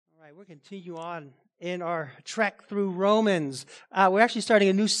right, we're continue on in our trek through Romans. We're actually starting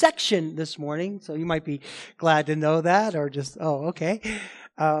a new section this morning, so you might be glad to know that, or just, okay.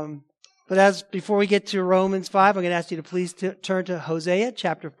 But before we get to Romans 5, I'm going to ask you to please turn to Hosea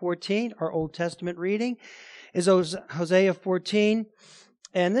chapter 14. Our Old Testament reading is Hosea 14.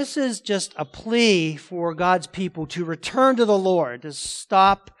 And this is just a plea for God's people to return to the Lord, to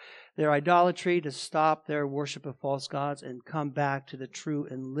stop their idolatry, to stop their worship of false gods, and come back to the true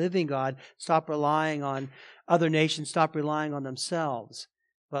and living God. Stop relying on other nations, stop relying on themselves,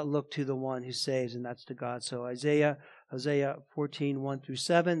 but look to the one who saves, and that's to God. So Hosea 14, 1 through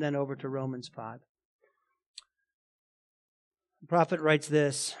 7, then over to Romans 5. The prophet writes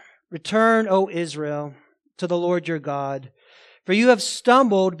this: "Return, O Israel, to the Lord your God, for you have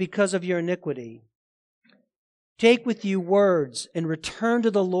stumbled because of your iniquity. Take with you words and return to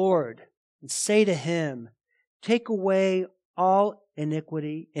the Lord and say to Him, take away all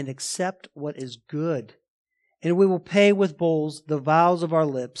iniquity and accept what is good, and we will pay with bulls the vows of our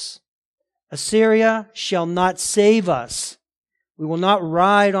lips. Assyria shall not save us. We will not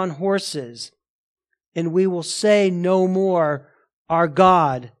ride on horses, and we will say no more, our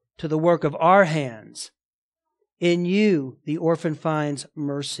God, to the work of our hands. In you the orphan finds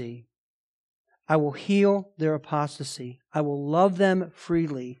mercy. I will heal their apostasy. I will love them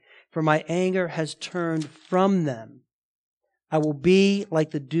freely, for my anger has turned from them. I will be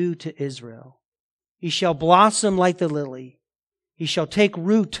like the dew to Israel. He shall blossom like the lily. He shall take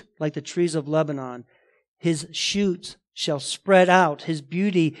root like the trees of Lebanon. His shoots shall spread out. His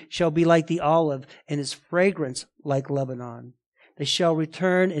beauty shall be like the olive, and his fragrance like Lebanon. They shall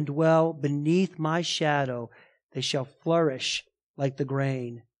return and dwell beneath my shadow. They shall flourish like the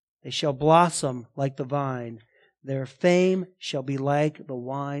grain. They shall blossom like the vine. Their fame shall be like the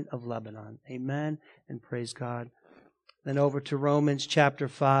wine of Lebanon." Amen, and praise God. Then over to Romans chapter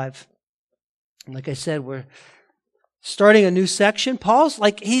 5. And like I said, we're starting a new section.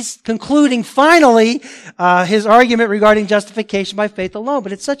 He's concluding finally his argument regarding justification by faith alone.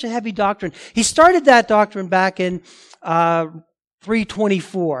 But it's such a heavy doctrine. He started that doctrine back in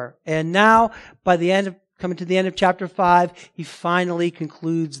 324. And now, coming to the end of chapter 5, he finally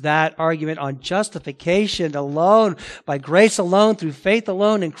concludes that argument on justification alone, by grace alone, through faith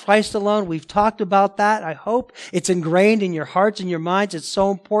alone, in Christ alone. We've talked about that. I hope it's ingrained in your hearts and your minds. It's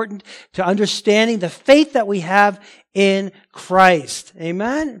so important to understanding the faith that we have in Christ.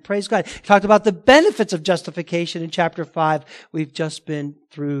 Amen? Praise God. He talked about the benefits of justification in chapter 5. We've just been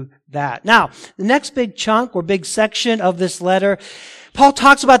through that. Now, the next big chunk or big section of this letter, Paul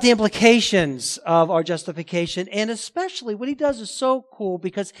talks about the implications of our justification, and especially what he does is so cool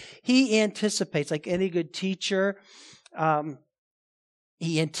because he anticipates, like any good teacher,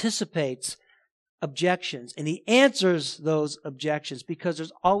 he anticipates objections, and he answers those objections because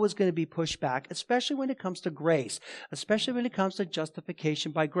there's always going to be pushback, especially when it comes to grace, especially when it comes to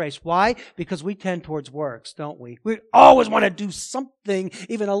justification by grace. Why? Because we tend towards works, don't we? We always want to do something,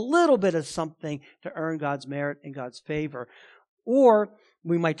 even a little bit of something, to earn God's merit and God's favor. Or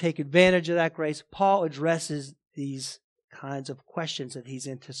we might take advantage of that grace. Paul addresses these kinds of questions that he's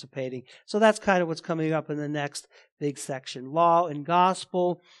anticipating. So that's kind of what's coming up in the next big section. Law and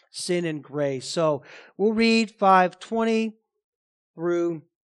gospel, sin and grace. So we'll read 5:20 through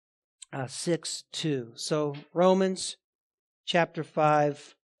 6:2. So Romans chapter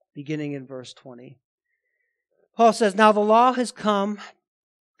 5, beginning in verse 20. Paul says, "Now the law has come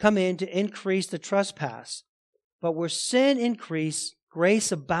in to increase the trespass. But where sin increased,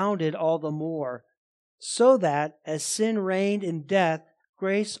 grace abounded all the more, so that as sin reigned in death,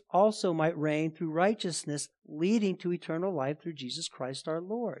 grace also might reign through righteousness, leading to eternal life through Jesus Christ our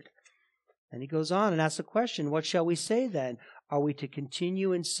Lord." And he goes on and asks the question, what shall we say then? Are we to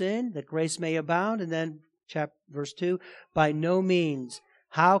continue in sin that grace may abound? And then verse 2, "By no means.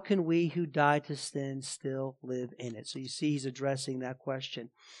 How can we who died to sin still live in it?" So you see he's addressing that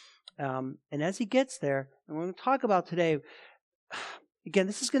question. And as he gets there, and we're going to talk about today, again,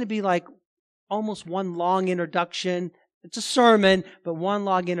 this is going to be like almost one long introduction. It's a sermon, but one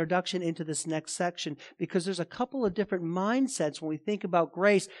long introduction into this next section, because there's a couple of different mindsets when we think about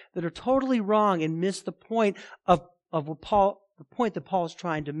grace that are totally wrong and miss the point of the point that Paul is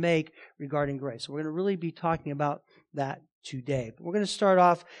trying to make regarding grace. So we're going to really be talking about that today. But we're going to start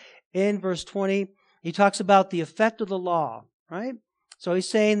off in verse 20. He talks about the effect of the law, right? So he's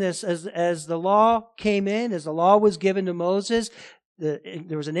saying this, as the law came in, as the law was given to Moses,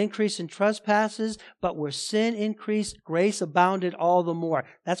 there was an increase in trespasses, but where sin increased, grace abounded all the more.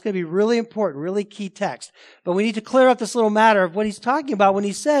 That's going to be really important, really key text. But we need to clear up this little matter of what he's talking about when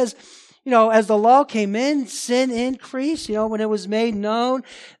he says, as the law came in, sin increased, when it was made known,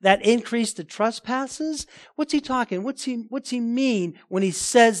 that increased the trespasses. What's he talking? What's he mean when he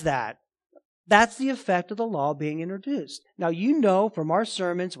says that? That's the effect of the law being introduced. Now, from our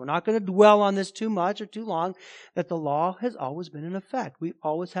sermons, we're not going to dwell on this too much or too long, that the law has always been in effect. We've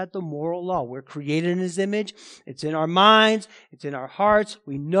always had the moral law. We're created in His image. It's in our minds. It's in our hearts.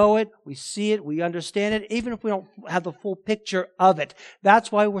 We know it. We see it. We understand it, even if we don't have the full picture of it. That's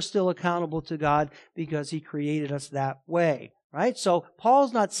why we're still accountable to God, because He created us that way. Right? So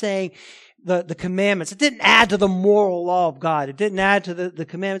Paul's not saying the commandments. It didn't add to the moral law of God. It didn't add to the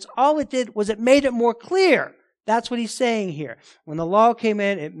commandments. All it did was it made it more clear. That's what he's saying here. When the law came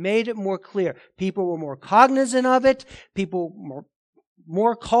in, it made it more clear. People were more cognizant of it. People were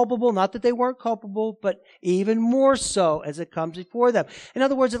more culpable. Not that they weren't culpable, but even more so as it comes before them. In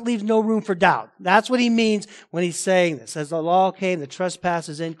other words, it leaves no room for doubt. That's what he means when he's saying this. As the law came, the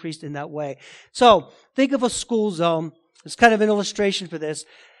trespasses increased in that way. So think of a school zone. It's kind of an illustration for this.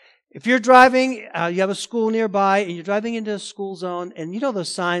 If you're driving, you have a school nearby, and you're driving into a school zone, and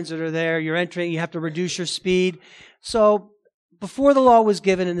those signs that are there, you're entering, you have to reduce your speed. So before the law was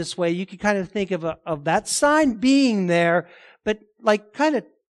given in this way, you could kind of think of that sign being there, but like kind of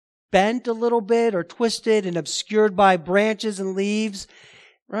bent a little bit or twisted and obscured by branches and leaves,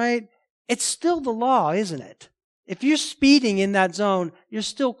 right? It's still the law, isn't it? If you're speeding in that zone, you're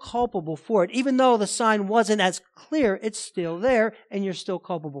still culpable for it. Even though the sign wasn't as clear, it's still there, and you're still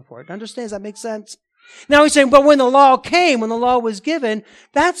culpable for it. Understand? Does that make sense? Now he's saying, but when the law came, when the law was given,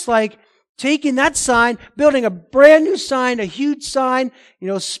 that's like taking that sign, building a brand new sign, a huge sign,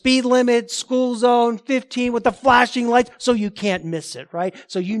 speed limit, school zone, 15 with the flashing lights, so you can't miss it, right?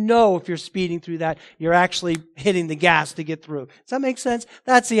 So if you're speeding through that, you're actually hitting the gas to get through. Does that make sense?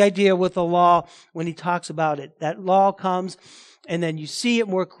 That's the idea with the law when he talks about it. That law comes, and then you see it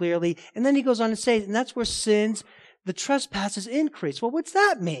more clearly, and then he goes on to say, and that's where the trespasses increase. Well, what's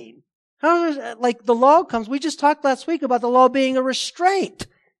that mean? The law comes, we just talked last week about the law being a restraint.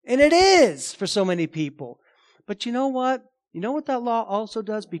 And it is for so many people. But you know what? You know what that law also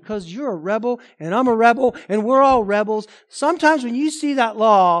does? Because you're a rebel and I'm a rebel and we're all rebels. Sometimes when you see that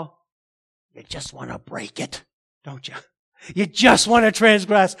law, you just want to break it, don't you? You just want to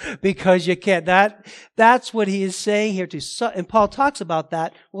transgress because you can't. That's what he is saying here and Paul talks about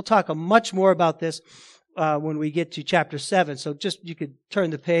that. We'll talk much more about this when we get to chapter 7. So you could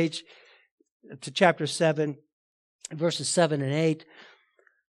turn the page to chapter 7, verses 7 and 8.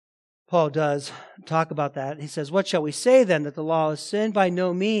 Paul does talk about that. He says, what shall we say then, that the law is sin? By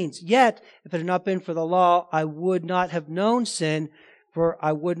no means. Yet, if it had not been for the law, I would not have known sin, for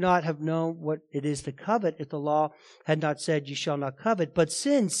I would not have known what it is to covet if the law had not said, you shall not covet. But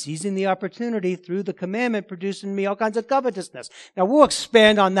sin, seizing the opportunity through the commandment, produced in me all kinds of covetousness. Now, we'll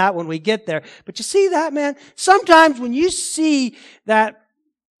expand on that when we get there. But you see that, man? Sometimes when you see that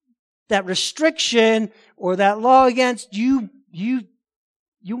restriction or that law against you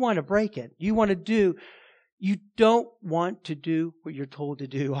want to break it. You don't want to do what you're told to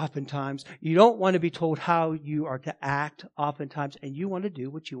do oftentimes. You don't want to be told how you are to act oftentimes, and you want to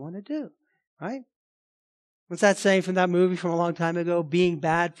do what you want to do, right? What's that saying from that movie from a long time ago? Being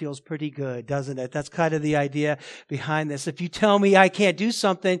bad feels pretty good, doesn't it? That's kind of the idea behind this. If you tell me I can't do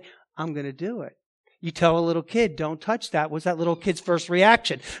something, I'm going to do it. You tell a little kid, don't touch that. What's that little kid's first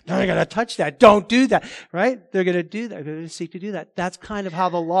reaction? No, they're going to touch that. Don't do that, right? They're going to do that. They're going to seek to do that. That's kind of how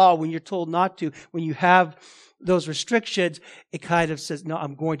the law, when you're told not to, when you have those restrictions, it kind of says, no,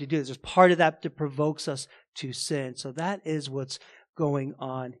 I'm going to do this. There's part of that that provokes us to sin. So that is what's going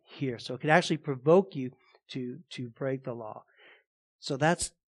on here. So it could actually provoke you to break the law. So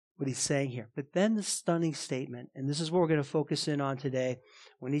that's what he's saying here. But then the stunning statement, and this is what we're going to focus in on today,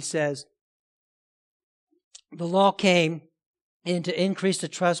 when he says, the law came in to increase the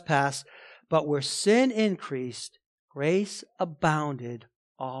trespass, but where sin increased, grace abounded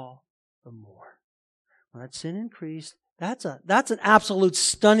all the more. When that sin increased, that's an absolute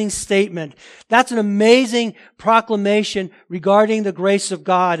stunning statement. That's an amazing proclamation regarding the grace of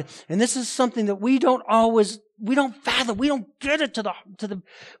God. And this is something that we don't fathom. We don't get it to the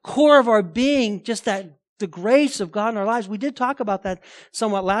core of our being, just that the grace of God in our lives. We did talk about that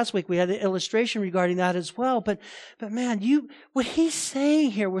somewhat last week. We had the illustration regarding that as well. But man, what he's saying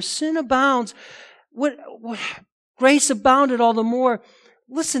here, where sin abounds, what grace abounded all the more.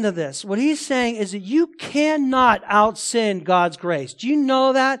 Listen to this. What he's saying is that you cannot out-sin God's grace. Do you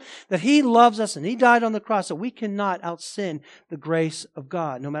know that? That He loves us and He died on the cross, so we cannot out-sin the grace of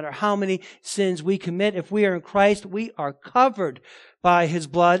God. No matter how many sins we commit, if we are in Christ, we are covered by His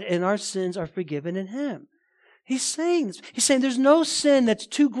blood and our sins are forgiven in Him. He's saying there's no sin that's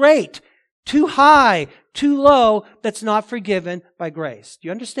too great too high, too low, that's not forgiven by grace. Do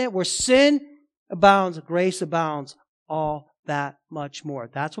you understand? Where sin abounds, grace abounds all that much more.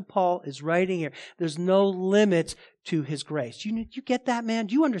 That's what Paul is writing here. There's no limit to His grace. You get that, man?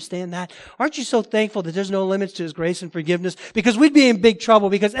 Do you understand that? Aren't you so thankful that there's no limits to His grace and forgiveness? Because we'd be in big trouble,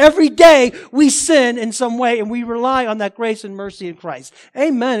 because every day we sin in some way and we rely on that grace and mercy in Christ.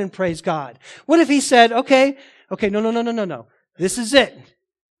 Amen and praise God. What if He said, okay, no. This is it.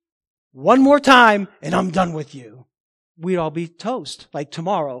 One more time and I'm done with you. We'd all be toast, like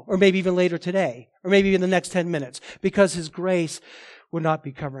tomorrow, or maybe even later today, or maybe even the next 10 minutes, because His grace would not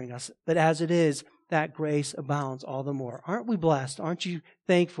be covering us. But as it is, that grace abounds all the more. Aren't we blessed? Aren't you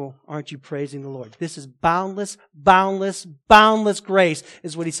thankful? Aren't you praising the Lord? This is boundless grace,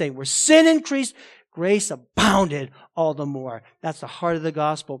 is what He's saying. Where sin increased, grace abounded all the more. That's the heart of the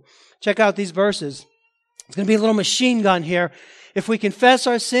gospel. Check out these verses. It's going to be a little machine gun here. If we confess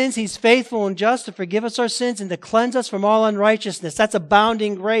our sins, He's faithful and just to forgive us our sins and to cleanse us from all unrighteousness. That's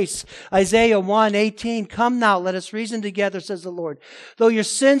abounding grace. Isaiah 1:18, come now, let us reason together, says the Lord. Though your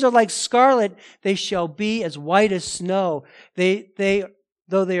sins are like scarlet, they shall be as white as snow. Though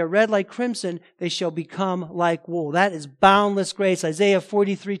they are red like crimson, they shall become like wool. That is boundless grace. Isaiah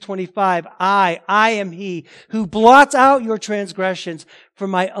 43:25, I am He who blots out your transgressions for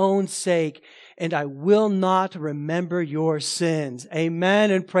my own sake, and I will not remember your sins.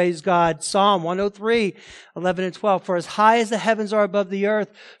 Amen and praise God. Psalm 103:11 and 12. For as high as the heavens are above the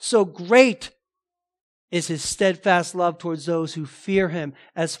earth, so great is His steadfast love towards those who fear Him.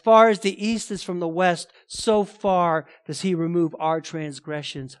 As far as the east is from the west, so far does He remove our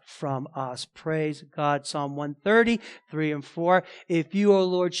transgressions from us. Praise God. Psalm 130:3 and 4. If you, O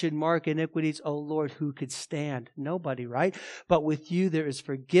Lord, should mark iniquities, O Lord, who could stand? Nobody, right? But with you there is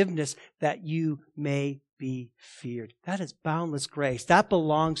forgiveness, that you may be feared. That is boundless grace. That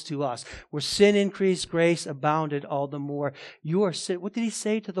belongs to us. Where sin increased, grace abounded all the more. Your sin, what did He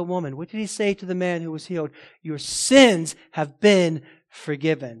say to the woman? What did He say to the man who was healed? Your sins have been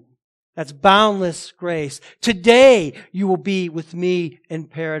forgiven. That's boundless grace. Today you will be with me in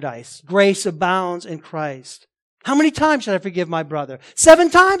paradise. Grace abounds in Christ. How many times should I forgive my brother? 7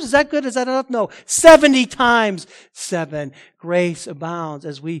 times? Is that good? Is that enough? No. 70 times 7. Grace abounds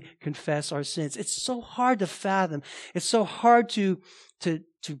as we confess our sins. It's so hard to fathom. It's so hard to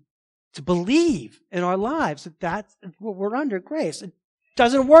believe in our lives that that's what we're under grace. It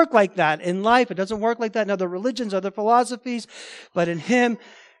doesn't work like that in life. It doesn't work like that in other religions, other philosophies. But in Him,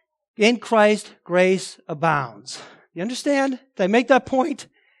 in Christ, grace abounds. You understand? Did I make that point?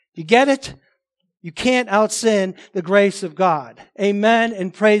 You get it? You can't out-sin the grace of God. Amen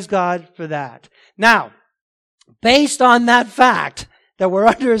and praise God for that. Now, based on that fact that we're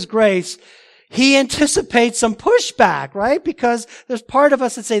under His grace, He anticipates some pushback, right? Because there's part of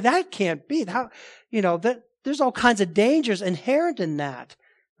us that say, that can't be. There's all kinds of dangers inherent in that,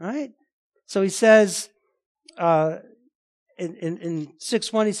 right? So He says, in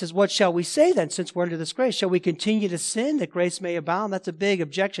 6:1, He says, what shall we say then, since we're under this grace? Shall we continue to sin that grace may abound? That's a big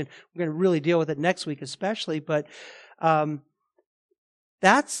objection. We're going to really deal with it next week especially, but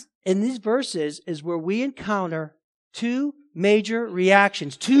that's, in these verses, is where we encounter 2 major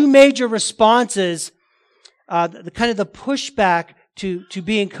reactions, 2 major responses, the kind of the pushback to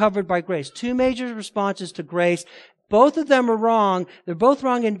being covered by grace. 2 major responses to grace. Both of them are wrong. They're both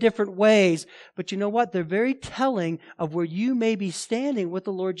wrong in different ways. But you know what? They're very telling of where you may be standing with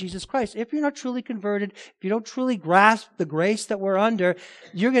the Lord Jesus Christ. If you're not truly converted, if you don't truly grasp the grace that we're under,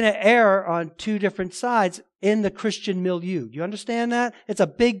 you're going to err on 2 different sides in the Christian milieu. Do you understand that? It's a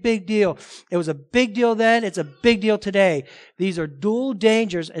big, big deal. It was a big deal then. It's a big deal today. These are dual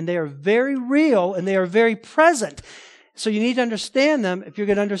dangers, and they are very real, and they are very present. So you need to understand them if you're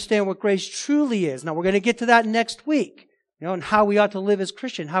going to understand what grace truly is. Now, we're going to get to that next week, and how we ought to live as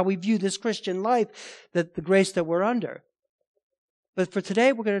Christian, how we view this Christian life, that the grace that we're under. But for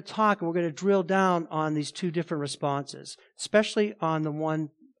today, we're going to talk and we're going to drill down on these 2 different responses, especially on the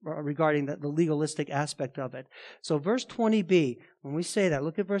one regarding the legalistic aspect of it. So verse 20b, when we say that,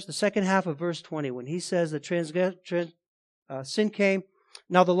 look at the second half of verse 20, when he says that sin came.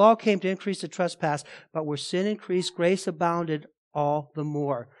 Now the law came to increase the trespass, but where sin increased, grace abounded all the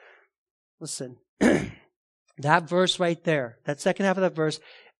more. Listen, that verse right there, that second half of that verse,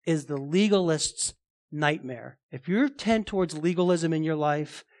 is the legalist's nightmare. If you tend towards legalism in your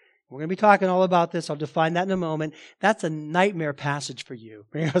life, we're going to be talking all about this. I'll define that in a moment. That's a nightmare passage for you,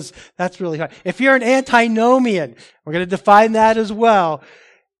 because that's really hard. If you're an antinomian, we're going to define that as well.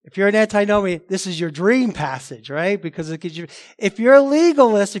 If you're an antinomian, this is your dream passage, right? Because it gives you, if you're a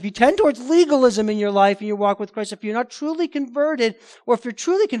legalist, if you tend towards legalism in your life and you walk with Christ, if you're not truly converted, or if you're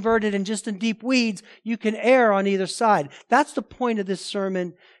truly converted and just in deep weeds, you can err on either side. That's the point of this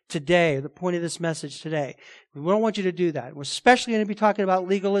sermon today, the point of this message today. We don't want you to do that. We're especially going to be talking about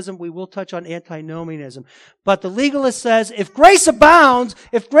legalism. We will touch on antinomianism. But the legalist says, if grace abounds,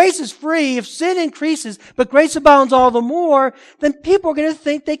 if grace is free, if sin increases, but grace abounds all the more, then people are going to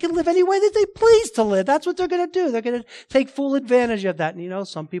think they can live any way that they please to live. That's what they're going to do. They're going to take full advantage of that. And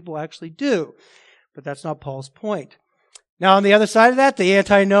some people actually do. But that's not Paul's point. Now, on the other side of that, the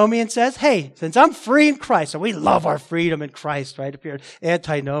antinomian says, hey, since I'm free in Christ, and we love our freedom in Christ, right? If you're an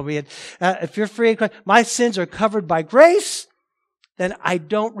antinomian, if you're free in Christ, my sins are covered by grace, then I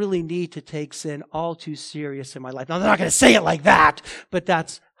don't really need to take sin all too serious in my life. Now, they're not going to say it like that, but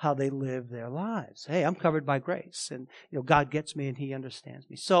that's how they live their lives. Hey, I'm covered by grace, and God gets me and He understands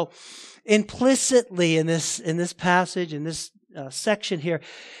me. So, implicitly in this passage, in this section here,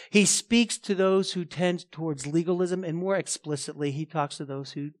 he speaks to those who tend towards legalism, and more explicitly, he talks to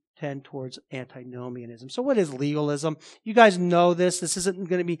those who tend towards antinomianism. So what is legalism? You guys know this. This isn't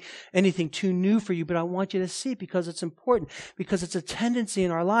going to be anything too new for you, but I want you to see, because it's important, because it's a tendency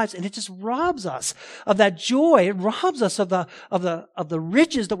in our lives, and it just robs us of that joy. It robs us of the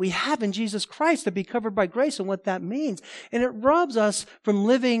riches that we have in Jesus Christ, to be covered by grace and what that means. And it robs us from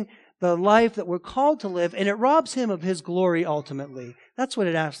living the life that we're called to live, and it robs Him of His glory ultimately. That's what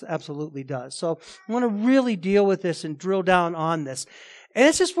it absolutely does. So I want to really deal with this and drill down on this. And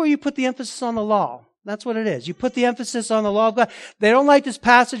it's just where you put the emphasis on the law. That's what it is. You put the emphasis on the law of God. They don't like this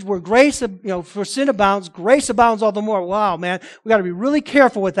passage where grace, for sin abounds, grace abounds all the more. Wow, man, we got to be really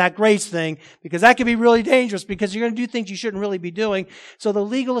careful with that grace thing, because that can be really dangerous, because you're going to do things you shouldn't really be doing. So the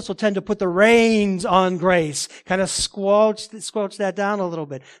legalists will tend to put the reins on grace, kind of squelch that down a little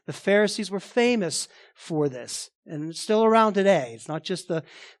bit. The Pharisees were famous for this, and it's still around today. It's not just the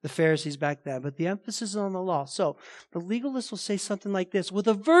Pharisees back then, but the emphasis is on the law. So the legalists will say something like this with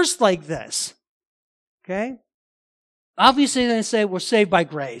a verse like this. Okay? Obviously, they say we're saved by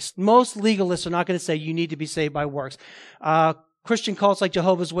grace. Most legalists are not going to say you need to be saved by works. Christian cults like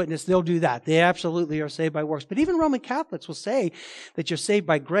Jehovah's Witness, they'll do that. They absolutely are saved by works. But even Roman Catholics will say that you're saved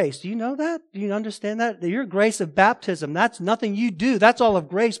by grace. Do you know that? Do you understand that? Your grace of baptism, that's nothing you do. That's all of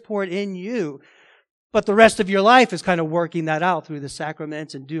grace poured in you. But the rest of your life is kind of working that out through the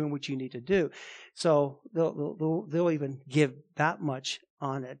sacraments and doing what you need to do. So they'll even give that much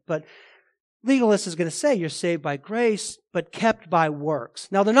on it. But legalist is going to say you're saved by grace, but kept by works.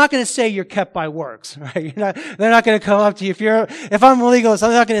 Now, they're not going to say you're kept by works, right? They're not going to come up to you. If I'm a legalist,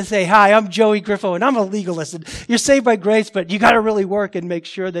 I'm not going to say, hi, I'm Joey Griffo, and I'm a legalist. And you're saved by grace, but you got to really work and make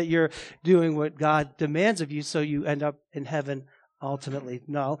sure that you're doing what God demands of you, so you end up in heaven ultimately.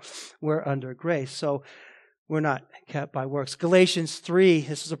 No, we're under grace. So we're not kept by works. Galatians 3,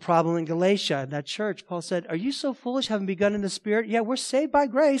 this is a problem in Galatia, in that church. Paul said, are you so foolish, having begun in the Spirit? Yeah, we're saved by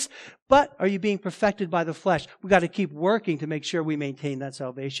grace, but are you being perfected by the flesh? We've got to keep working to make sure we maintain that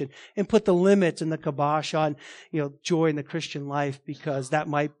salvation and put the limits and the kibosh on, joy in the Christian life, because that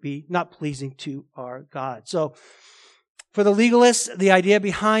might be not pleasing to our God. So, for the legalists, the idea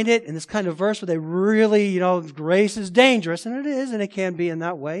behind it, in this kind of verse where they really, grace is dangerous, and it is, and it can be in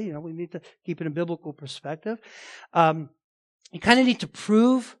that way. We need to keep it in biblical perspective. You kind of need to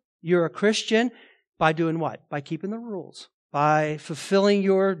prove you're a Christian by doing what? By keeping the rules, by fulfilling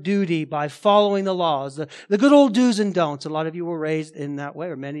your duty, by following the laws, the good old do's and don'ts. A lot of you were raised in that way,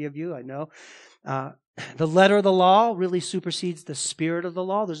 or many of you, I know. The letter of the law really supersedes the spirit of the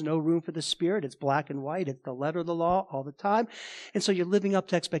law. There's no room for the spirit. It's black and white. It's the letter of the law all the time. And so you're living up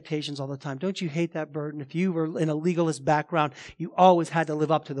to expectations all the time. Don't you hate that burden? If you were in a legalist background, you always had to live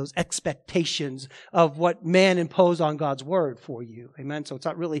up to those expectations of what man imposed on God's word for you. Amen? So it's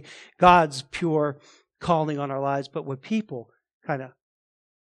not really God's pure calling on our lives, but what people kind of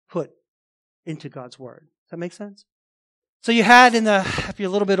put into God's word. Does that make sense? So you had if you're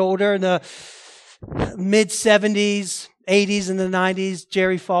a little bit older, in the mid-70s, 80s, and the 90s,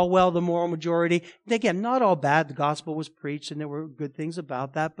 Jerry Falwell, the Moral Majority. Again, not all bad. The gospel was preached, and there were good things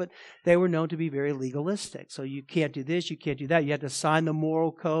about that, but they were known to be very legalistic. So you can't do this, you can't do that. You had to sign the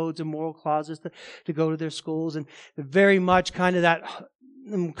moral codes and moral clauses to go to their schools, and very much kind of that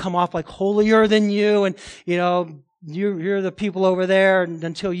come off like holier than you, and, you're the people over there, and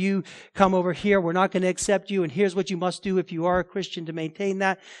until you come over here, we're not going to accept you, and here's what you must do if you are a Christian to maintain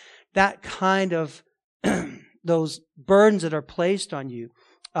that. That kind of, those burdens that are placed on you.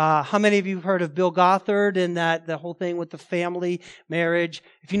 How many of you have heard of Bill Gothard and the whole thing with the family marriage?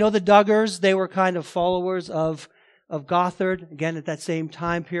 If you know the Duggars, they were kind of followers of of Gothard, again at that same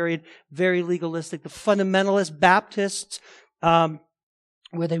time period, very legalistic. The fundamentalist Baptists,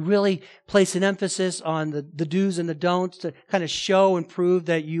 where they really place an emphasis on the do's and the don'ts to kind of show and prove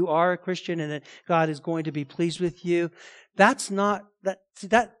that you are a Christian and that God is going to be pleased with you. That's not,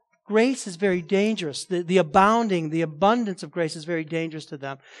 that grace is very dangerous. The abounding, the abundance of grace is very dangerous to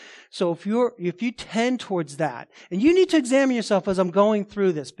them. So if you tend towards that, and you need to examine yourself as I'm going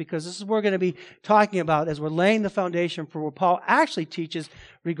through this, because this is what we're going to be talking about as we're laying the foundation for what Paul actually teaches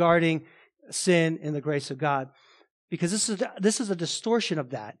regarding sin and the grace of God. Because this is a distortion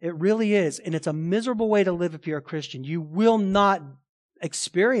of that. It really is. And it's a miserable way to live if you're a Christian. You will not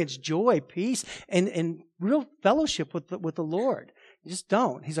experience joy, peace, and real fellowship with the Lord. You just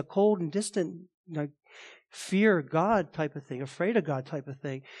don't. He's a cold and distant, fear God type of thing, afraid of God type of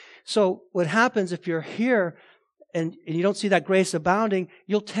thing. So what happens if you're here and you don't see that grace abounding,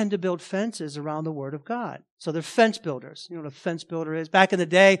 you'll tend to build fences around the Word of God. So they're fence builders. You know what a fence builder is? Back in the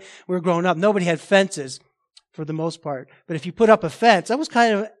day, we were growing up, nobody had fences for the most part. But if you put up a fence, that was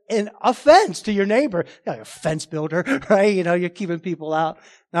kind of an offense to your neighbor. You're a fence builder, right? You're keeping people out.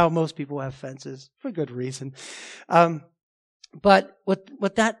 Now most people have fences for good reason. But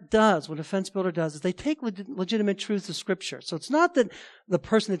what that does, what a fence builder does, is they take legitimate truths of Scripture. So it's not that the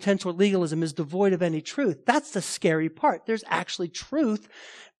person that tends toward legalism is devoid of any truth. That's the scary part. There's actually truth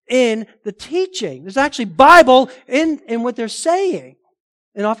in the teaching. There's actually Bible in what they're saying.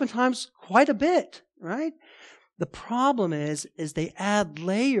 And oftentimes quite a bit, right? The problem is they add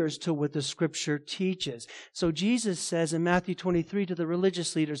layers to what the Scripture teaches. So Jesus says in Matthew 23 to the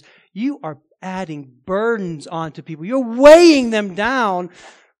religious leaders, you are adding burdens onto people. You're weighing them down.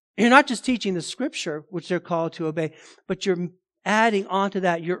 You're not just teaching the Scripture, which they're called to obey, but you're adding onto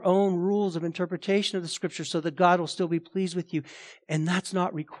that your own rules of interpretation of the Scripture so that God will still be pleased with you. And that's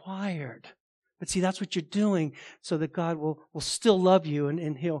not required. But see, that's what you're doing so that God will still love you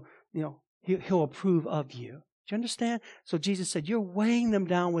and He'll approve of you. Do you understand? So Jesus said, you're weighing them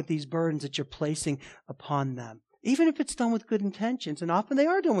down with these burdens that you're placing upon them. Even if it's done with good intentions. And often they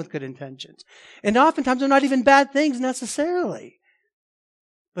are done with good intentions. And oftentimes they're not even bad things necessarily.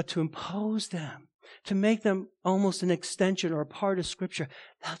 But to impose them, to make them almost an extension or a part of Scripture,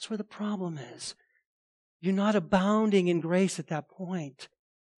 that's where the problem is. You're not abounding in grace at that point.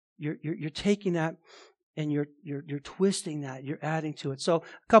 You're taking that and you're twisting that, you're adding to it. So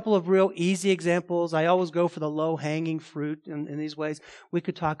a couple of real easy examples. I always go for the low-hanging fruit in these ways. We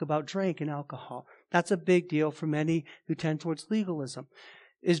could talk about drink and alcohol. That's a big deal for many who tend towards legalism.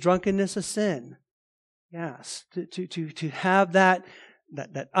 Is drunkenness a sin? Yes. To have that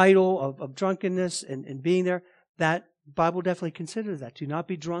idol of drunkenness and being there, that Bible definitely considers that. Do not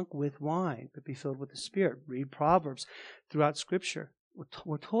be drunk with wine, but be filled with the Spirit. Read Proverbs throughout Scripture.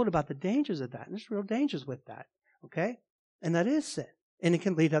 We're told about the dangers of that, and there's real dangers with that, okay? And that is sin, and it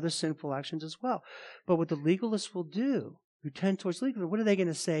can lead to other sinful actions as well. But what the legalists will do, who tend towards legalism, what are they going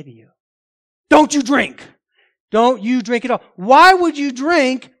to say to you? Don't you drink! Don't you drink at all. Why would you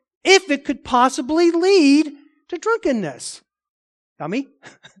drink if it could possibly lead to drunkenness? Dummy?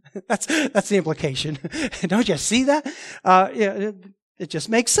 That's the implication. Don't you see that? It just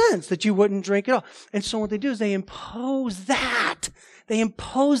makes sense that you wouldn't drink at all. And so what they do is they impose that. They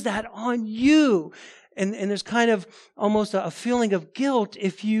impose that on you. And there's kind of almost a feeling of guilt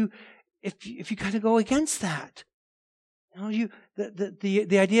if you kind of go against that.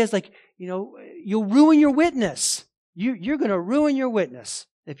 The idea is like, you'll ruin your witness. You're going to ruin your witness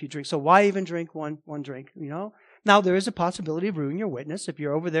if you drink. So why even drink one drink, Now, there is a possibility of ruining your witness if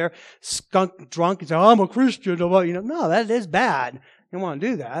you're over there skunk drunk and say, I'm a Christian. No, that is bad. You don't want to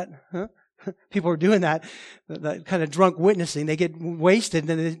do that. Huh? People are doing that kind of drunk witnessing. They get wasted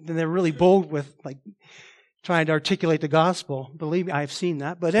and then they're really bold with trying to articulate the gospel. Believe me, I've seen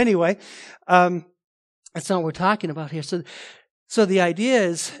that. But anyway, that's not what we're talking about here. So the idea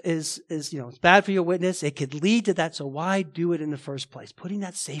is it's bad for your witness. It could lead to that. So why do it in the first place? Putting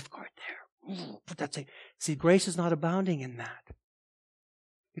that safeguard there. Put that See, grace is not abounding in that.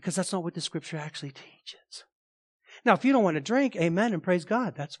 Because that's not what the Scripture actually teaches. Now, if you don't want to drink, amen, and praise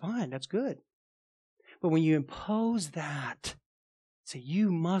God. That's fine. That's good. But when you impose that, say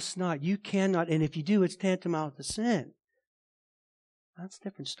you must not, you cannot, and if you do, it's tantamount to sin. That's a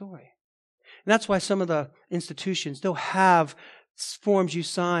different story. And that's why some of the institutions, they'll have forms you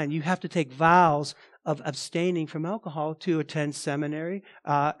sign. You have to take vows of abstaining from alcohol to attend seminary.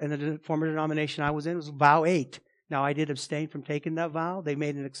 And the former denomination I was in was vow 8. Now, I did abstain from taking that vow. They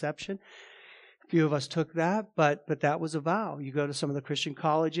made an exception. A few of us took that, but that was a vow. You go to some of the Christian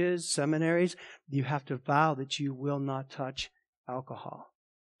colleges, seminaries, you have to vow that you will not touch alcohol.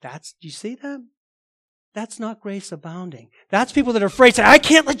 Do you see that? That's not grace abounding. That's people that are afraid, say, I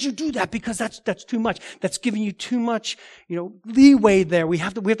can't let you do that because that's too much. That's giving you too much, leeway there. We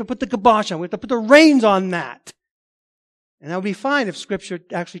have to put the kibosh on. We have to put the reins on that. And that would be fine if Scripture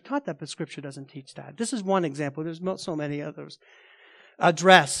actually taught that, but Scripture doesn't teach that. This is one example. There's so many others.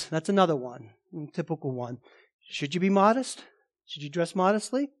 Dress, that's another one, typical one. Should you be modest? Should you dress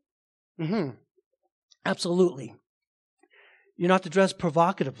modestly? Absolutely. You're not to dress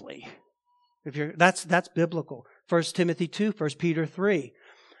provocatively. That's biblical. 1 Timothy 2, 1 Peter 3.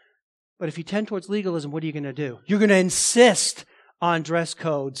 But if you tend towards legalism, what are you going to do? You're going to insist on dress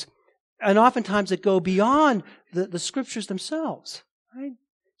codes. And oftentimes that go beyond the Scriptures themselves. Right?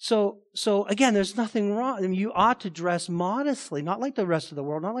 So again, there's nothing wrong. I mean, you ought to dress modestly, not like the rest of the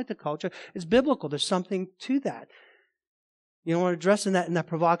world, not like the culture. It's biblical. There's something to that. You don't want to dress in that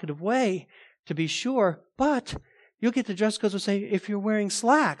provocative way, to be sure, but you'll get the dress codes will say, if you're wearing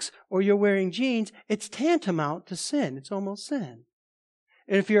slacks or you're wearing jeans, it's tantamount to sin. It's almost sin.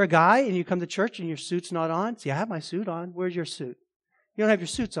 And if you're a guy and you come to church and your suit's not on, see, I have my suit on. Where's your suit? You don't have your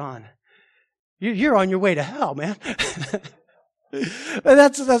suits on. You're on your way to hell, man.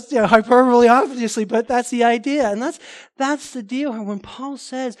 That's hyperbole, obviously, but that's the idea. And that's the deal here. When Paul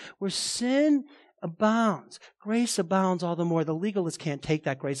says where sin abounds, grace abounds all the more. The legalists can't take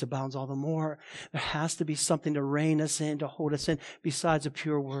that grace abounds all the more. There has to be something to rein us in, to hold us in, besides the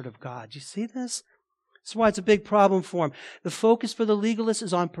pure word of God. Do you see this? That's why it's a big problem for him. The focus for the legalist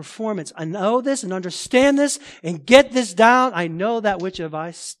is on performance. I know this and understand this and get this down. I know that which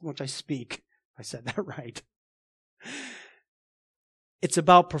I speak. I said that right. It's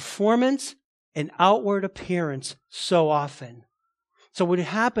about performance and outward appearance so often. So what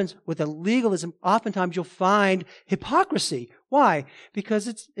happens with a legalism, oftentimes you'll find hypocrisy. Why? Because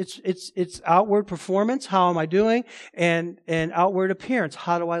it's outward performance, how am I doing, and outward appearance,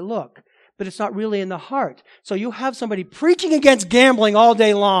 how do I look? But it's not really in the heart. So you have somebody preaching against gambling all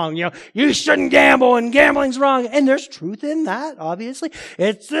day long. You shouldn't gamble and gambling's wrong. And there's truth in that, obviously.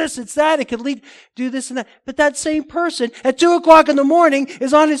 It's this, it's that. It could do this and that. But that same person at 2:00 in the morning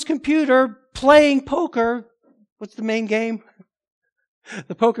is on his computer playing poker. What's the main game?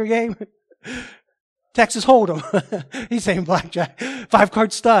 The poker game? Texas Hold'em. He's saying blackjack.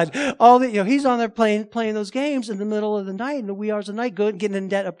 5-card stud. He's on there playing those games in the middle of the night, in the wee hours of the night, getting in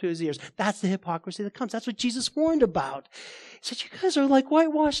debt up to his ears. That's the hypocrisy that comes. That's what Jesus warned about. He said, you guys are like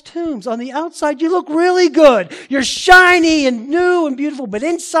whitewashed tombs. On the outside, you look really good. You're shiny and new and beautiful. But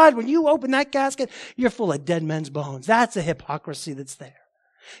inside, when you open that casket, you're full of dead men's bones. That's the hypocrisy that's there.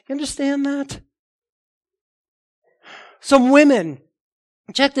 You understand that? Some women,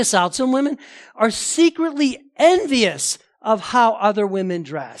 check this out. Some women are secretly envious of how other women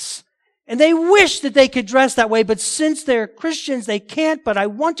dress. And they wish that they could dress that way, but since they're Christians, they can't, but I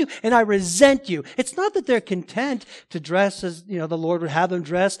want to, and I resent you. It's not that they're content to dress as, the Lord would have them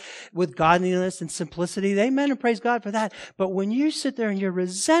dress with godliness and simplicity. Amen, and praise God for that. But when you sit there and you're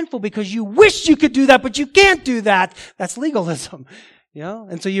resentful because you wish you could do that, but you can't do that, that's legalism.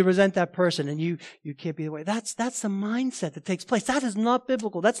 And so you resent that person and you can't be the way. That's the mindset that takes place. That is not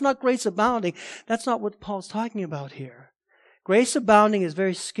biblical. That's not grace abounding. That's not what Paul's talking about here. Grace abounding is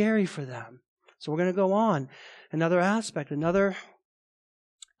very scary for them. So we're going to go on. Another aspect, and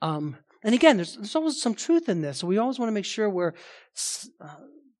again, there's always some truth in this. So we always want to make sure we're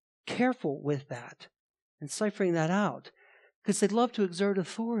careful with that and ciphering that out. Because they'd love to exert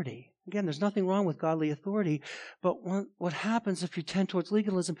authority. Again, there's nothing wrong with godly authority, but what happens if you tend towards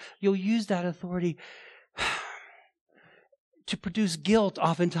legalism, you'll use that authority to produce guilt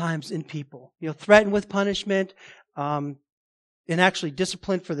oftentimes in people. Threaten with punishment, and actually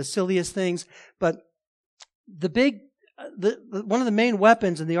discipline for the silliest things. But one of the main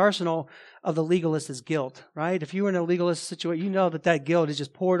weapons in the arsenal of the legalist is guilt, right? If you were in a legalist situation, you know that guilt is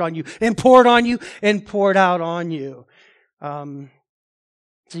just poured on you and poured on you and poured out on you. So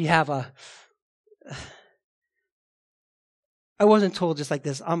you have I wasn't told just like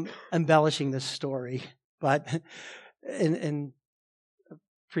this. I'm embellishing this story, but in a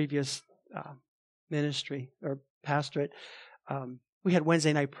previous ministry or pastorate, we had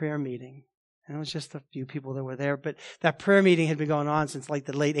Wednesday night prayer meeting. And it was just a few people that were there, but that prayer meeting had been going on since like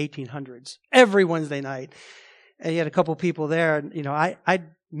the late 1800s, every Wednesday night. And you had a couple of people there, and I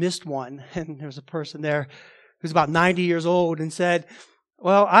missed one, and there was a person there who's about 90 years old and said,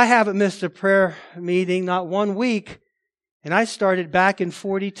 well, I haven't missed a prayer meeting, not 1 week, and I started back in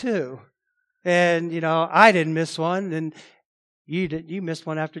 42. And, I didn't miss one, and you missed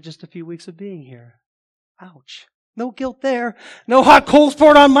one after just a few weeks of being here. Ouch. No guilt there. No hot coals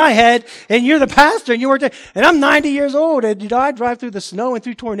poured on my head, and you're the pastor, and you work there, and I'm 90 years old, and I drive through the snow and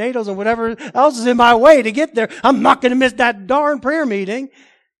through tornadoes and whatever else is in my way to get there. I'm not going to miss that darn prayer meeting.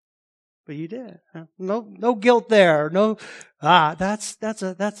 But you did. No guilt there. No, that's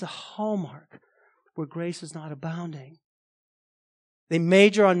a hallmark where grace is not abounding. They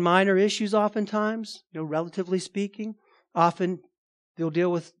major on minor issues oftentimes, relatively speaking. Often they'll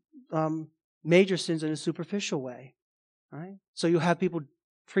deal with major sins in a superficial way. Right? So you'll have people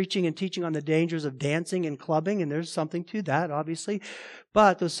preaching and teaching on the dangers of dancing and clubbing, and there's something to that, obviously.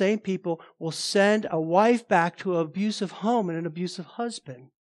 But those same people will send a wife back to an abusive home and an abusive husband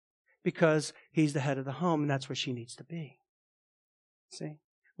because he's the head of the home, and that's where she needs to be. See?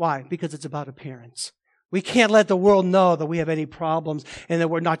 Why? Because it's about appearance. We can't let the world know that we have any problems and that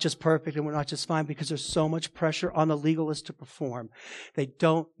we're not just perfect and we're not just fine because there's so much pressure on the legalist to perform. They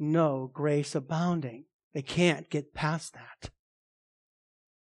don't know grace abounding. They can't get past that.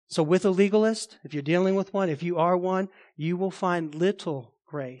 So with a legalist, if you're dealing with one, if you are one, you will find little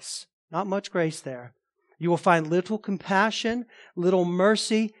grace. Not much grace there. You will find little compassion, little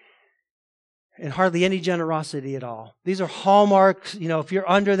mercy, and hardly any generosity at all. These are hallmarks, if you're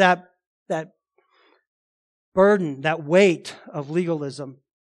under that burden, that weight of legalism,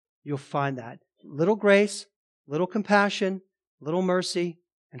 you'll find that. Little grace, little compassion, little mercy,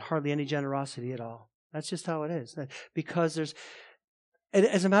 and hardly any generosity at all. That's just how it is. Because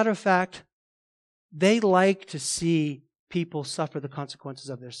as a matter of fact, they like to see people suffer the consequences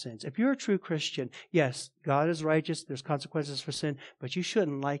of their sins. If you're a true Christian, yes, God is righteous, there's consequences for sin, but you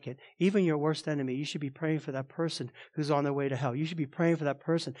shouldn't like it. Even your worst enemy, you should be praying for that person who's on their way to hell. You should be praying for that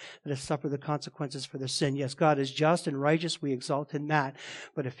person that has suffered the consequences for their sin. Yes, God is just and righteous, we exalt in that.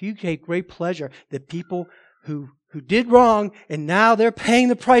 But if you take great pleasure that people who did wrong, and now they're paying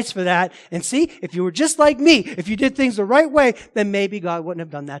the price for that. And see, if you were just like me, if you did things the right way, then maybe God wouldn't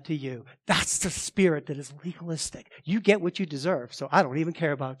have done that to you. That's the spirit that is legalistic. You get what you deserve, so I don't even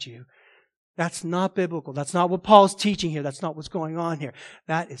care about you. That's not biblical. That's not what Paul's teaching here. That's not what's going on here.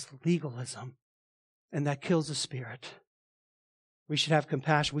 That is legalism, and that kills the spirit. We should have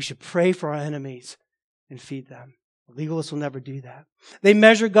compassion. We should pray for our enemies and feed them. Legalists will never do that. They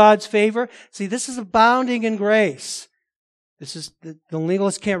measure God's favor. See, this is abounding in grace. The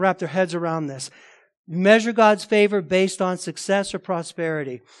legalists can't wrap their heads around this. Measure God's favor based on success or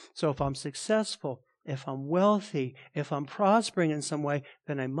prosperity. So if I'm successful, if I'm wealthy, if I'm prospering in some way,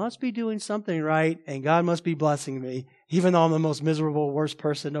 then I must be doing something right, and God must be blessing me, even though I'm the most miserable, worst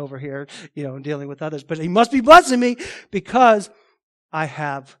person over here, dealing with others. But He must be blessing me because I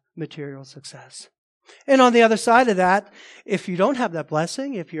have material success. And on the other side of that, if you don't have that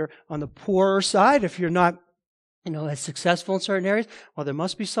blessing, if you're on the poorer side, if you're not, as successful in certain areas, well, there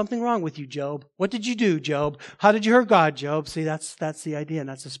must be something wrong with you, Job. What did you do, Job? How did you hurt God, Job? See, that's the idea, and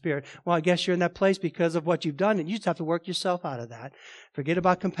that's the spirit. Well, I guess you're in that place because of what you've done, and you just have to work yourself out of that. Forget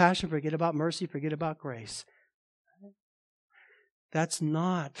about compassion, forget about mercy, forget about grace. That's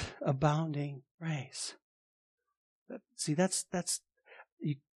not abounding grace. See,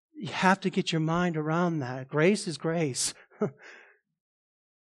 you have to get your mind around that. Grace is grace.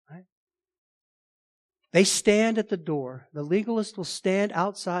 Right? They stand at the door. The legalist will stand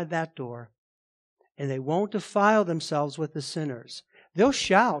outside that door, and they won't defile themselves with the sinners. They'll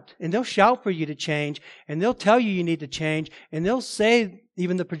shout, and they'll shout for you to change, and they'll tell you need to change, and they'll say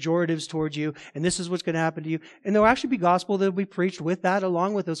even the pejoratives towards you, and this is what's going to happen to you. And there'll actually be gospel that will be preached with that,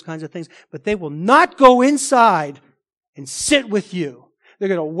 along with those kinds of things. But they will not go inside and sit with you. They're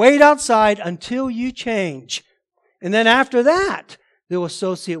going to wait outside until you change. And then after that, they'll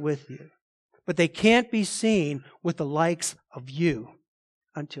associate with you. But they can't be seen with the likes of you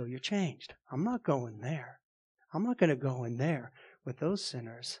until you're changed. I'm not going there. I'm not going to go in there with those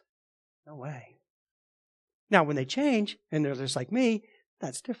sinners. No way. Now, when they change, and they're just like me,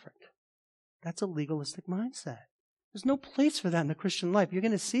 that's different. That's a legalistic mindset. There's no place for that in the Christian life. You're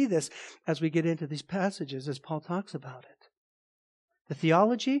going to see this as we get into these passages, as Paul talks about it. The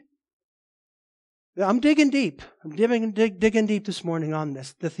theology, I'm digging deep. I'm digging deep this morning on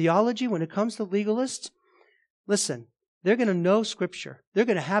this. The theology, when it comes to legalists, listen, they're going to know Scripture. They're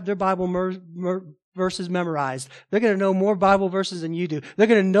going to have their Bible verses memorized. They're going to know more Bible verses than you do. They're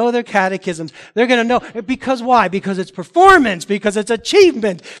going to know their catechisms. They're going to know. Because why? Because it's performance. Because it's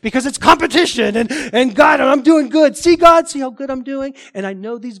achievement. Because it's competition. And God, I'm doing good. See God, see how good I'm doing. And I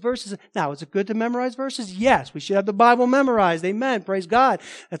know these verses. Now, is it good to memorize verses? Yes. We should have the Bible memorized. Amen. Praise God.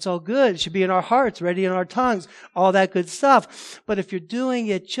 That's all good. It should be in our hearts, ready in our tongues, all that good stuff. But if you're doing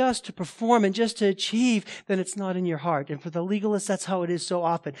it just to perform and just to achieve, then it's not in your heart. And for the legalists, that's how it is so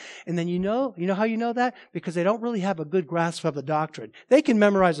often. And then you know how you know know that? Because they don't really have a good grasp of the doctrine. They can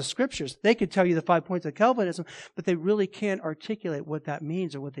memorize the scriptures. They can tell you the 5 points of Calvinism, but they really can't articulate what that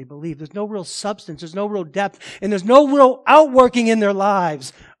means or what they believe. There's no real substance. There's no real depth. And there's no real outworking in their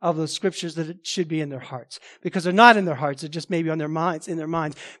lives of those scriptures that it should be in their hearts. Because they're not in their hearts. They're just maybe on their minds, in their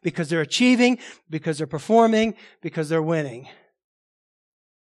minds. Because they're achieving, because they're performing, because they're winning.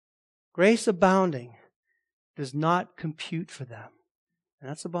 Grace abounding does not compute for them. And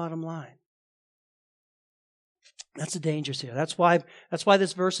that's the bottom line. That's the dangers here. That's why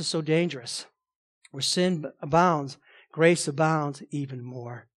this verse is so dangerous. Where sin abounds, grace abounds even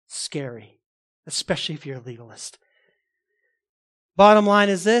more. Scary. Especially if you're a legalist. Bottom line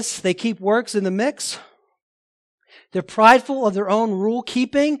is this. They keep works in the mix. They're prideful of their own rule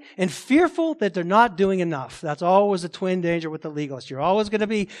keeping and fearful that they're not doing enough. That's always a twin danger with the legalist. You're always going to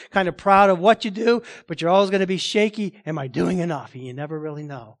be kind of proud of what you do, but you're always going to be shaky. Am I doing enough? And you never really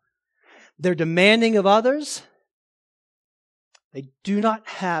know. They're demanding of others. They do not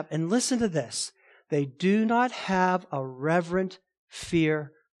have, and listen to this, they do not have a reverent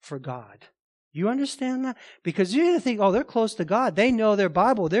fear for God. You understand that? Because you're going to think, oh, they're close to God. They know their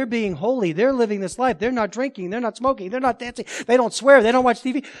Bible. They're being holy. They're living this life. They're not drinking. They're not smoking. They're not dancing. They don't swear. They don't watch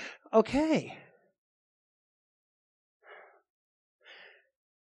TV. Okay.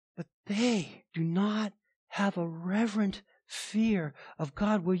 But they do not have a reverent fear of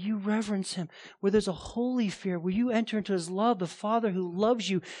God, where you reverence Him, where there's a holy fear, where you enter into His love, the Father who loves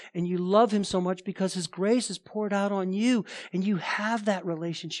you, and you love Him so much because His grace is poured out on you, and you have that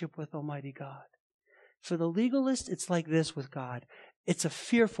relationship with Almighty God. For the legalist, it's like this with God. It's a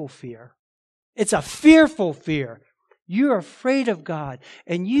fearful fear. It's a fearful fear. You're afraid of God,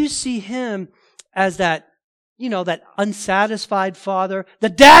 and you see Him as that, that unsatisfied father, the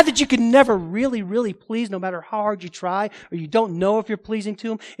dad that you can never really, really please no matter how hard you try, or you don't know if you're pleasing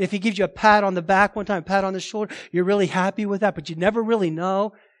to him. And if he gives you a pat on the back one time, a pat on the shoulder, you're really happy with that, but you never really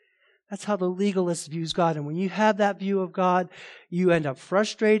know. That's how the legalist views God. And when you have that view of God, you end up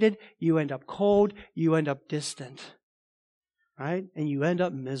frustrated, you end up cold, you end up distant, right? And you end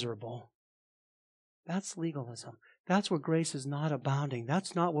up miserable. That's legalism. That's where grace is not abounding.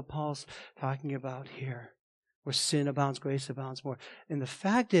 That's not what Paul's talking about here. Where sin abounds, grace abounds more. And the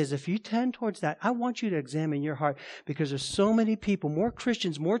fact is, if you tend towards that, I want you to examine your heart, because there's so many people, more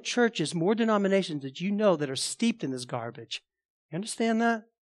Christians, more churches, more denominations that you know that are steeped in this garbage. You understand that?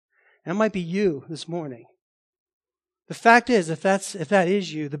 That might be you this morning. The fact is, if that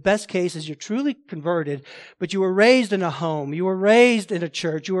is you, the best case is you're truly converted, but you were raised in a home, you were raised in a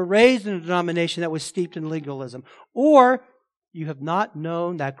church, you were raised in a denomination that was steeped in legalism, or you have not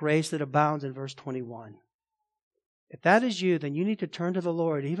known that grace that abounds in verse 21. If that is you, then you need to turn to the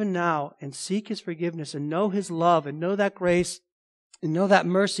Lord even now and seek His forgiveness and know His love and know that grace and know that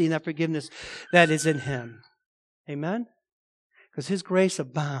mercy and that forgiveness that is in Him. Amen? Because His grace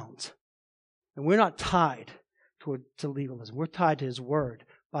abounds. And we're not tied to legalism. We're tied to His Word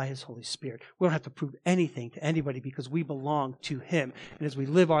by His Holy Spirit. We don't have to prove anything to anybody because we belong to Him. And as we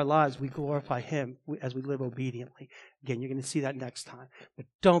live our lives, we glorify Him as we live obediently. Again, you're going to see that next time. But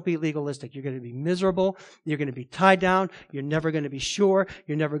don't be legalistic. You're going to be miserable. You're going to be tied down. You're never going to be sure.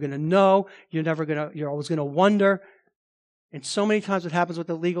 You're never going to know. You're always going to wonder. And so many times what happens with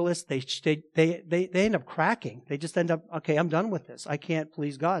the legalists, they end up cracking. They just end up, okay, I'm done with this. I can't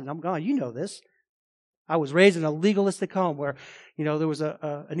please God, and I'm gone. You know this. I was raised in a legalistic home where, there was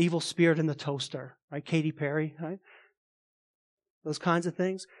an evil spirit in the toaster, right? Katy Perry, right? Those kinds of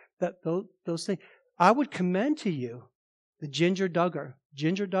things. Those things. I would commend to you the Ginger Duggar.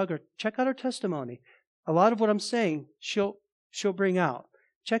 Ginger Duggar. Check out her testimony. A lot of what I'm saying, she'll bring out.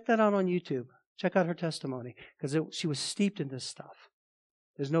 Check that out on YouTube. Check out her testimony, because she was steeped in this stuff.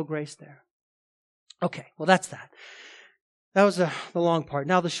 There's no grace there. Okay, well that's that. That was the long part.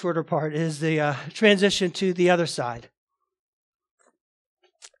 Now the shorter part is the transition to the other side.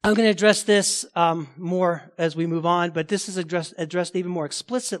 I'm going to address this more as we move on, but this is addressed even more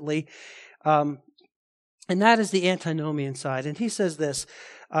explicitly, and that is the antinomian side. And he says this,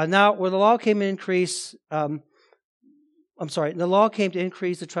 now where the law came to increase, the law came to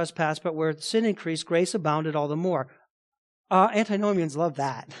increase the trespass, but where sin increased, grace abounded all the more. Antinomians love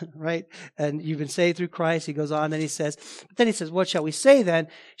that, right? And you've been saved through Christ. He goes on, then he says, what shall we say then?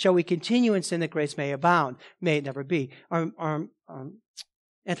 Shall we continue in sin that grace may abound? May it never be.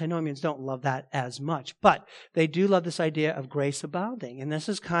 Antinomians don't love that as much, but they do love this idea of grace abounding. And this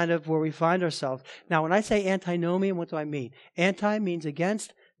is kind of where we find ourselves. Now, when I say antinomian, what do I mean? Anti means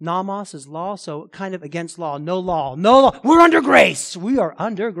against. Nomos is law, so kind of against law. No law. No law. We're under grace. We are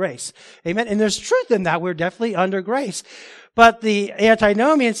under grace. Amen. And there's truth in that. We're definitely under grace. But the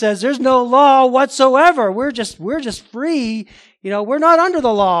antinomian says there's no law whatsoever. We're just free. We're not under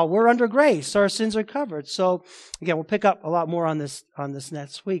the law. We're under grace. Our sins are covered. So again, we'll pick up a lot more on this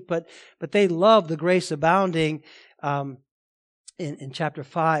next week. But they love the grace abounding in chapter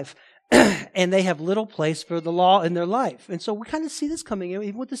 5. And they have little place for the law in their life. And so we kind of see this coming in,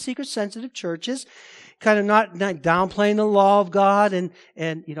 even with the seeker-sensitive churches, kind of not downplaying the law of God and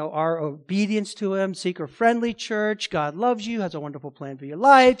our obedience to Him. Seeker-friendly church. God loves you, has a wonderful plan for your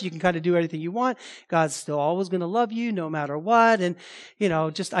life. You can kind of do anything you want. God's still always going to love you no matter what. And, I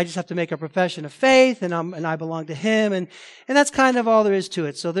just have to make a profession of faith and I belong to Him. And that's kind of all there is to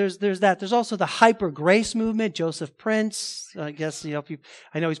it. So there's that. There's also the hyper grace movement. Joseph Prince, I guess,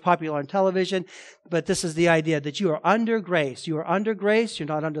 I know he's popular on television, but this is the idea that you are under grace. You are under grace. You're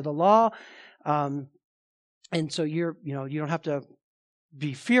not under the law. And so you don't have to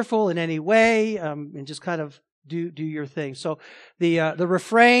be fearful in any way, and just kind of do your thing. So the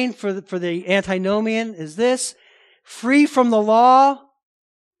refrain for the antinomian is this: free from the law,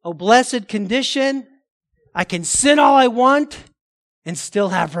 oh blessed condition, I can sin all I want and still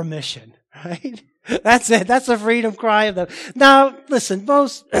have remission. Right? That's it. That's the freedom cry of them. Now, listen,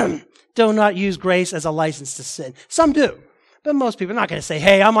 most do not use grace as a license to sin. Some do. But most people are not going to say,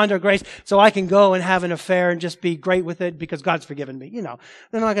 hey, I'm under grace, so I can go and have an affair and just be great with it because God's forgiven me. They're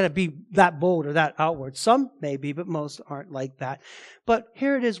not going to be that bold or that outward. Some may be, but most aren't like that. But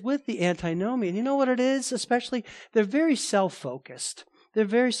here it is with the antinomian. You know what it is? Especially, they're very self-focused. They're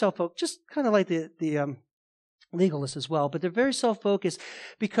very self-focused, just kind of like the legalists as well. But they're very self-focused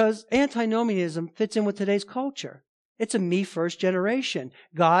because antinomianism fits in with today's culture. It's a me first generation.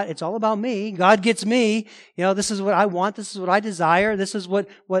 God, it's all about me. God gets me. This is what I want. This is what I desire. This is what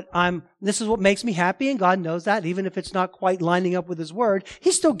makes me happy. And God knows that. Even if it's not quite lining up with His Word,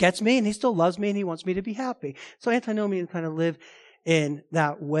 He still gets me and He still loves me and He wants me to be happy. So antinomians kind of live in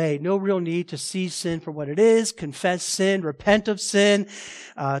that way. No real need to see sin for what it is, confess sin, repent of sin,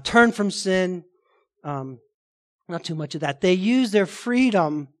 turn from sin. Not too much of that. They use their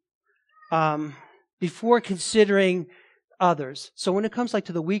freedom, before considering others. So when it comes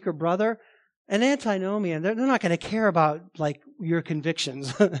to the weaker brother, an antinomian, they're not going to care about your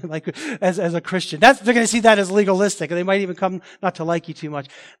convictions as a Christian. They're going to see that as legalistic, and they might even come not to like you too much.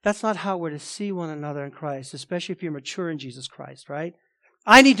 That's not how we're to see one another in Christ, especially if you're mature in Jesus Christ, right?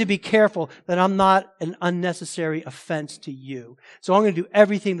 I need to be careful that I'm not an unnecessary offense to you. So I'm going to do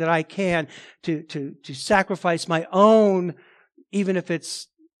everything that I can to sacrifice my own, even if it's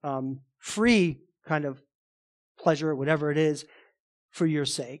free kind of pleasure or whatever it is, for your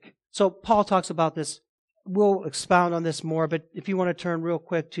sake. So Paul talks about this. We'll expound on this more, but if you want to turn real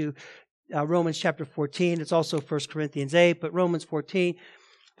quick to Romans chapter 14, it's also 1 Corinthians 8, but Romans 14,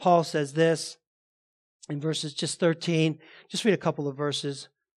 Paul says this in verses just 13. Just read a couple of verses.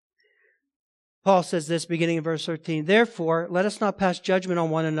 Paul says this, beginning in verse 13, therefore, let us not pass judgment on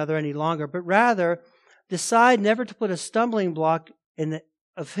one another any longer, but rather decide never to put a stumbling block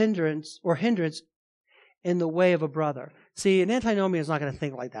of hindrance in the way of a brother. See, an antinomian is not going to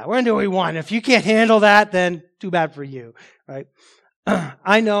think like that. We're going to do what we want. If you can't handle that, then too bad for you, right?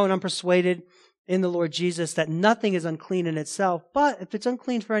 I know and I'm persuaded in the Lord Jesus that nothing is unclean in itself, but if it's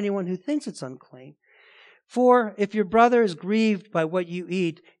unclean for anyone who thinks it's unclean. For if your brother is grieved by what you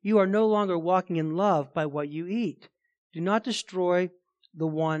eat, you are no longer walking in love by what you eat. Do not destroy the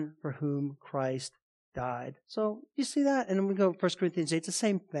one for whom Christ died. So you see that? And then we go to 1 Corinthians 8. It's the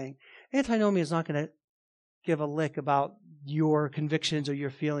same thing. Antinomian is not going to give a lick about your convictions or your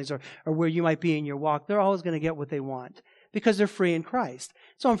feelings or where you might be in your walk. They're always going to get what they want because they're free in Christ.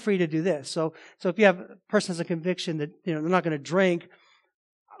 So I'm free to do this. So if you have a person has a conviction that they're not going to drink,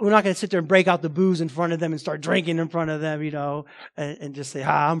 we're not going to sit there and break out the booze in front of them and start drinking in front of them, and just say,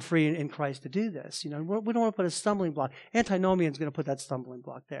 I'm free in Christ to do this. We don't want to put a stumbling block. Antinomian is going to put that stumbling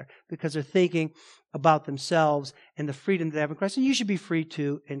block there because they're thinking about themselves and the freedom they have in Christ. And you should be free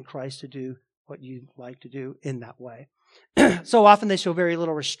too in Christ to do what you like to do in that way. So often they show very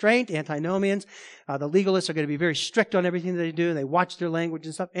little restraint, antinomians. The legalists are going to be very strict on everything that they do, and they watch their language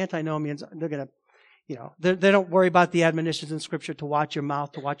and stuff. Antinomians, they're going to, they don't worry about the admonitions in Scripture to watch your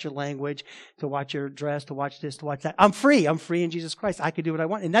mouth, to watch your language, to watch your dress, to watch this, to watch that. I'm free in Jesus Christ. I can do what I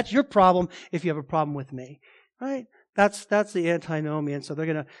want. And that's your problem if you have a problem with me, right? That's the antinomian. So they're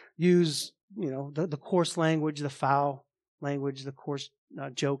going to use, the coarse language, the foul language, the coarse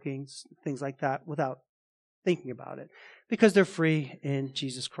joking, things like that without thinking about it because they're free in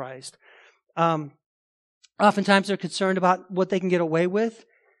Jesus Christ. Oftentimes they're concerned about what they can get away with.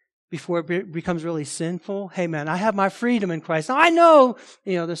 before it becomes really sinful. Hey man, I have my freedom in Christ. Now I know,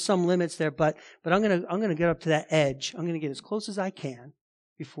 there's some limits there, but I'm gonna get up to that edge. I'm gonna get as close as I can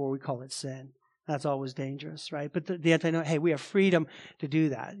before we call it sin. That's always dangerous, right? But the antinomian, hey, we have freedom to do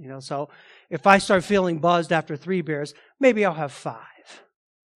that, So if I start feeling buzzed after 3 beers, maybe I'll have 5.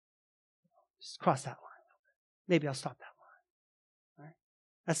 Just cross that line. Maybe I'll stop that line. Right?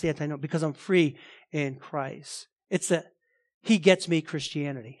 That's the antinomian, because I'm free in Christ. It's He gets me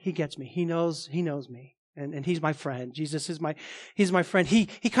Christianity. He gets me. He knows me. And He's my friend. Jesus is He's my friend. He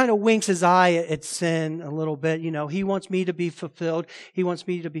kind of winks his eye at sin a little bit. He wants me to be fulfilled. He wants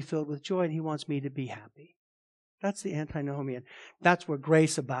me to be filled with joy, and He wants me to be happy. That's the antinomian. That's where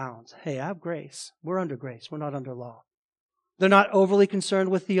grace abounds. Hey, I have grace. We're under grace. We're not under law. They're not overly concerned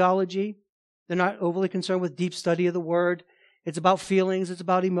with theology. They're not overly concerned with deep study of the Word. It's about feelings. It's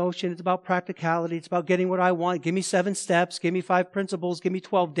about emotion. It's about practicality. It's about getting what I want. Give me 7 steps. Give me 5 principles. Give me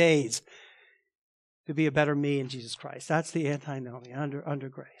 12 days to be a better me in Jesus Christ. That's the antinomian, under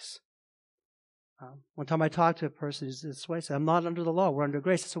grace. One time I talked to a person who's this way, said, I'm not under the law. We're under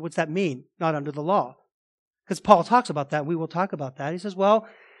grace. I said, what's that mean? Not under the law. Because Paul talks about that. We will talk about that. He says, well,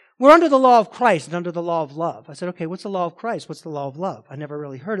 we're under the law of Christ and under the law of love. I said, okay, what's the law of Christ? What's the law of love? I never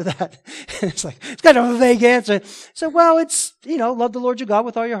really heard of that. It's kind of a vague answer. So, well, it's, love the Lord your God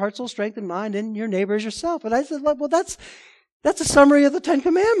with all your heart, soul, strength, and mind, and your neighbor as yourself. And I said, well, that's a summary of the 10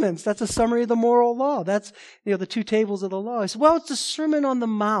 Commandments. That's a summary of the moral law. That's, the 2 tables of the law. I said, well, it's the Sermon on the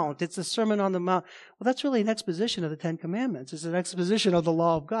Mount. It's the Sermon on the Mount. Well, that's really an exposition of the 10 Commandments. It's an exposition of the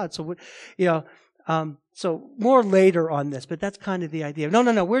law of God. So, so more later on this, but that's kind of the idea.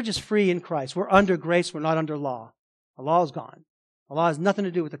 No, we're just free in Christ. We're under grace. We're not under law. The law is gone. The law has nothing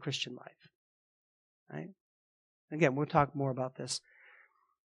to do with the Christian life. Right? Again, we'll talk more about this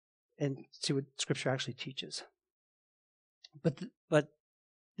and see what Scripture actually teaches. But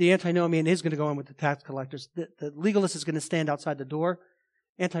the antinomian is going to go in with the tax collectors. The legalist is going to stand outside the door.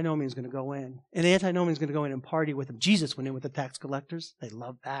 Antinomian is going to go in. And the antinomian is going to go in and party with them. Jesus went in with the tax collectors. They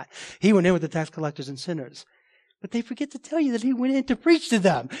love that. He went in with the tax collectors and sinners. But they forget to tell you that He went in to preach to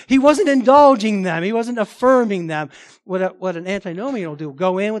them. He wasn't indulging them. He wasn't affirming them. What an antinomian will do,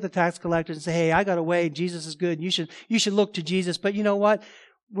 go in with the tax collectors and say, hey, I got away. Jesus is good. You should look to Jesus. But you know what?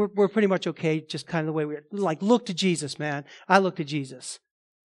 We're pretty much okay, just kind of the way we're like, look to Jesus, man. I look to Jesus.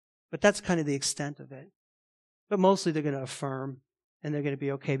 But that's kind of the extent of it. But mostly they're going to affirm, and they're going to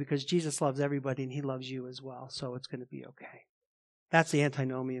be okay because Jesus loves everybody and He loves you as well. So it's going to be okay. That's the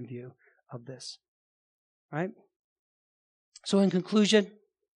antinomian view of this. Right? So in conclusion,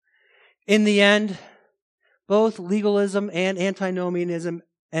 in the end, both legalism and antinomianism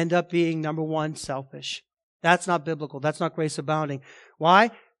end up being, number one, selfish. That's not biblical. That's not grace abounding. Why?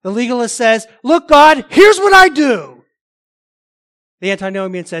 The legalist says, look, God, here's what I do. The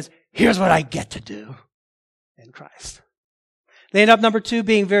antinomian says, here's what I get to do in Christ. They end up, number 2,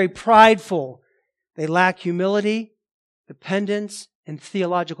 being very prideful. They lack humility, dependence, and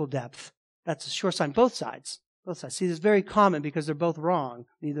theological depth. That's a sure sign. Both sides. See, this is very common because they're both wrong.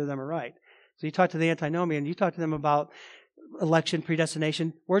 Neither of them are right. So you talk to the antinomian, you talk to them about election,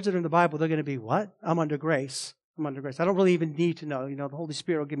 predestination, words that are in the Bible, they're going to be, what? I'm under grace. I don't really even need to know. The Holy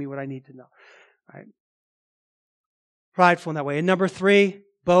Spirit will give me what I need to know. Right? Prideful in that way. And number 3,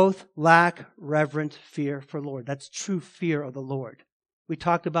 both lack reverent fear for the Lord. That's true fear of the Lord. We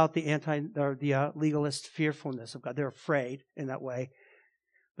talked about the legalist fearfulness of God. They're afraid in that way.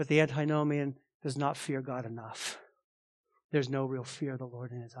 But the antinomian does not fear God enough. There's no real fear of the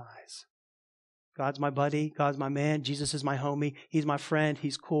Lord in his eyes. God's my buddy. God's my man. Jesus is my homie. He's my friend.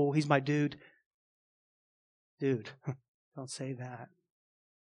 He's cool. He's my dude. Dude, don't say that.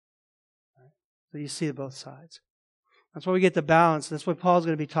 So you see both sides. That's why we get the balance. That's what Paul's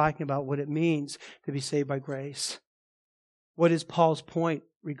going to be talking about, what it means to be saved by grace. What is Paul's point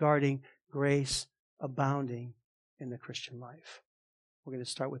regarding grace abounding in the Christian life? We're going to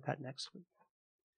start with that next week.